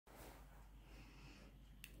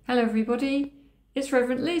Hello everybody, it's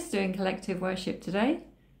Reverend Liz doing collective worship today.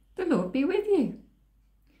 The Lord be with you.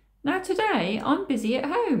 Now today I'm busy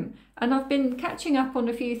at home and I've been catching up on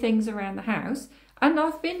a few things around the house and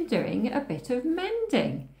I've been doing a bit of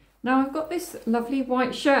mending. Now I've got this lovely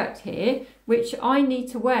white shirt here which I need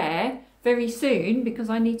to wear very soon because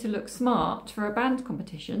I need to look smart for a band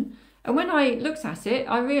competition, and when I looked at it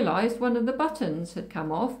I realised one of the buttons had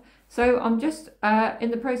come off, so I'm just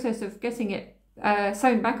in the process of getting it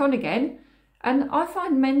sewn back on again. And I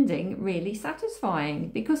find mending really satisfying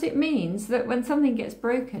because it means that when something gets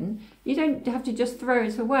broken, you don't have to just throw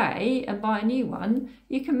it away and buy a new one.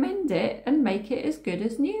 You can mend it and make it as good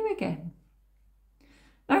as new again.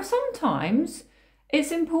 Now, sometimes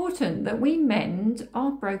it's important that we mend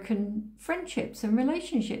our broken friendships and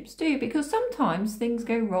relationships too, because sometimes things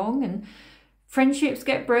go wrong and friendships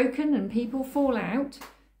get broken and people fall out.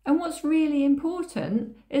 And what's really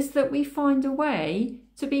important is that we find a way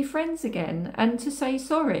to be friends again and to say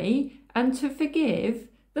sorry and to forgive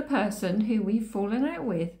the person who we've fallen out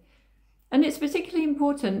with. And it's particularly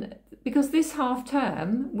important because this half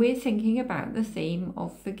term we're thinking about the theme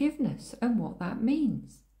of forgiveness and what that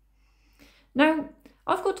means. Now,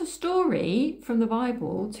 I've got a story from the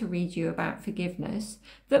Bible to read you about forgiveness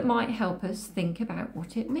that might help us think about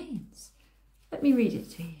what it means. Let me read it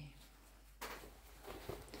to you.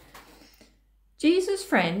 Jesus'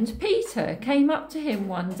 friend Peter came up to him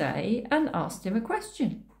one day and asked him a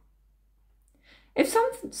question. If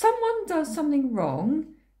someone does something wrong,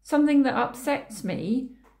 something that upsets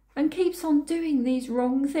me, and keeps on doing these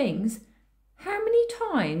wrong things, how many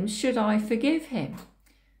times should I forgive him?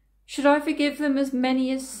 Should I forgive them as many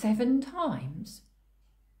as 7 times?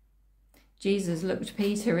 Jesus looked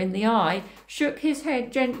Peter in the eye, shook his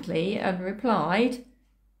head gently and replied,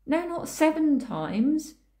 "No, not 7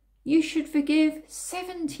 times. You should forgive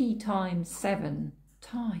 70 times 7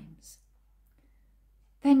 times.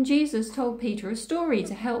 Then Jesus told Peter a story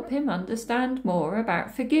to help him understand more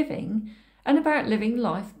about forgiving and about living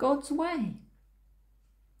life God's way.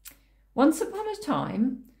 Once upon a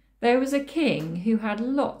time, there was a king who had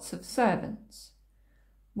lots of servants.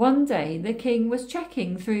 One day, the king was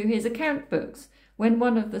checking through his account books when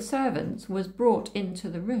one of the servants was brought into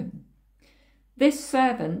the room. This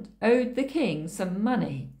servant owed the king some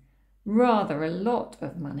money. Rather a lot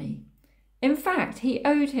of money. In fact, he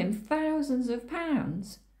owed him thousands of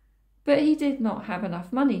pounds, but he did not have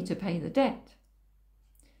enough money to pay the debt.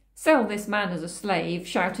 "Sell this man as a slave,"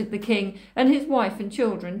 shouted the king, "and his wife and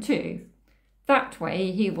children too. That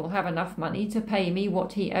way he will have enough money to pay me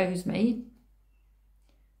what he owes me."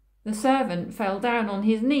 The servant fell down on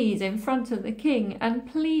his knees in front of the king and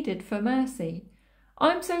pleaded for mercy.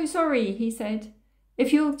 "I'm so sorry," he said.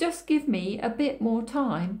 "If you'll just give me a bit more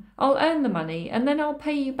time, I'll earn the money and then I'll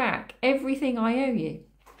pay you back everything I owe you."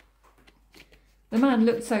 The man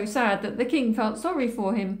looked so sad that the king felt sorry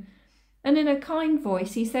for him, and in a kind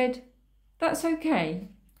voice he said, "That's okay.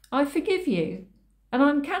 I forgive you and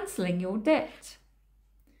I'm cancelling your debt."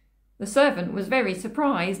 The servant was very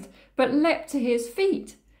surprised, but leapt to his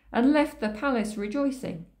feet and left the palace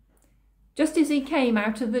rejoicing. Just as he came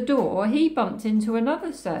out of the door, he bumped into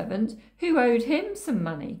another servant who owed him some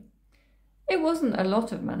money. It wasn't a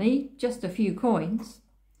lot of money, just a few coins.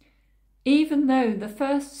 Even though the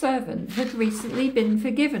first servant had recently been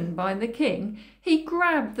forgiven by the king, he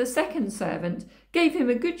grabbed the second servant, gave him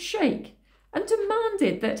a good shake, and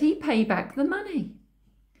demanded that he pay back the money.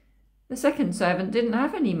 The second servant didn't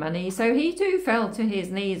have any money, so he too fell to his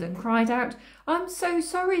knees and cried out, "I'm so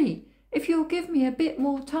sorry. If you'll give me a bit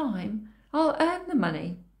more time, I'll earn the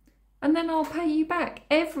money, and then I'll pay you back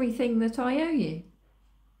everything that I owe you."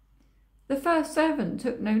 The first servant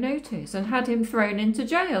took no notice and had him thrown into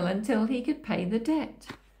jail until he could pay the debt.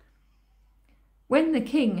 When the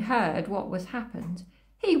king heard what was happened,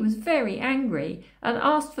 he was very angry and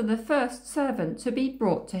asked for the first servant to be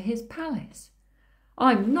brought to his palace.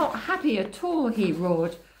 "I'm not happy at all," he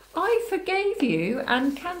roared. "I forgave you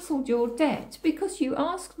and cancelled your debt because you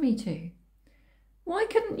asked me to. Why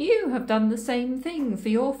couldn't you have done the same thing for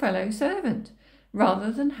your fellow servant,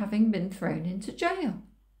 rather than having been thrown into jail?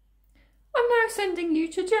 I'm now sending you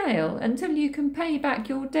to jail until you can pay back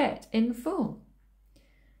your debt in full."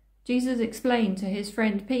 Jesus explained to his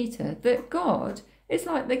friend Peter that God is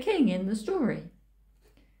like the king in the story.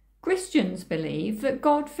 Christians believe that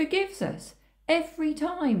God forgives us every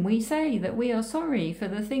time we say that we are sorry for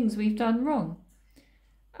the things we've done wrong.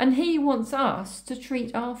 And he wants us to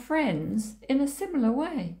treat our friends in a similar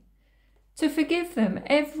way, to forgive them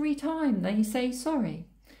every time they say sorry,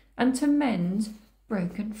 and to mend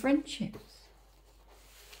broken friendships.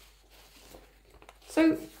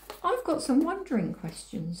 So I've I've got some wondering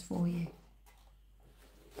questions for you.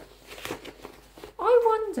 I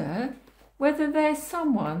wonder whether there's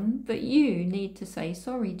someone that you need to say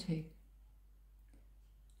sorry to.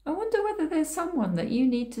 I wonder whether there's someone that you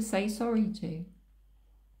need to say sorry to.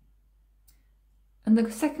 And the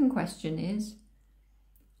second question is,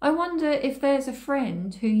 I wonder if there's a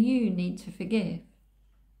friend who you need to forgive.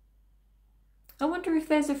 I wonder if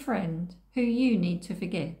there's a friend who you need to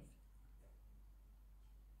forgive.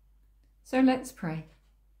 So let's pray.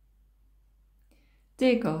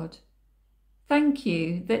 Dear God, thank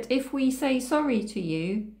you that if we say sorry to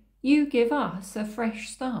you, you give us a fresh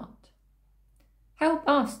start. Help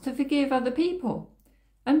us to forgive other people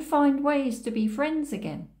and find ways to be friends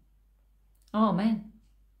again. Amen.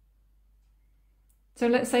 So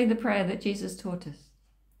let's say the prayer that Jesus taught us.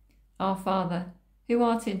 Our Father, who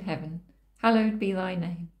art in heaven, hallowed be thy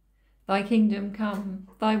name. Thy kingdom come,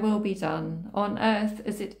 thy will be done, on earth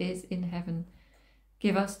as it is in heaven.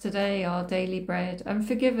 Give us today our daily bread, and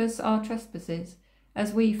forgive us our trespasses,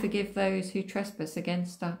 as we forgive those who trespass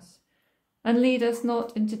against us. And lead us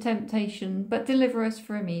not into temptation, but deliver us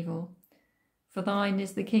from evil. For thine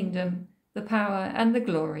is the kingdom, the power, and the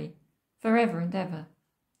glory, for ever and ever.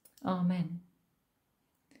 Amen.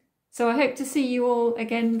 So I hope to see you all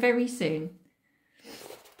again very soon.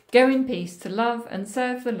 Go in peace to love and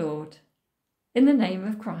serve the Lord. In the name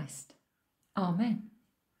of Christ. Amen.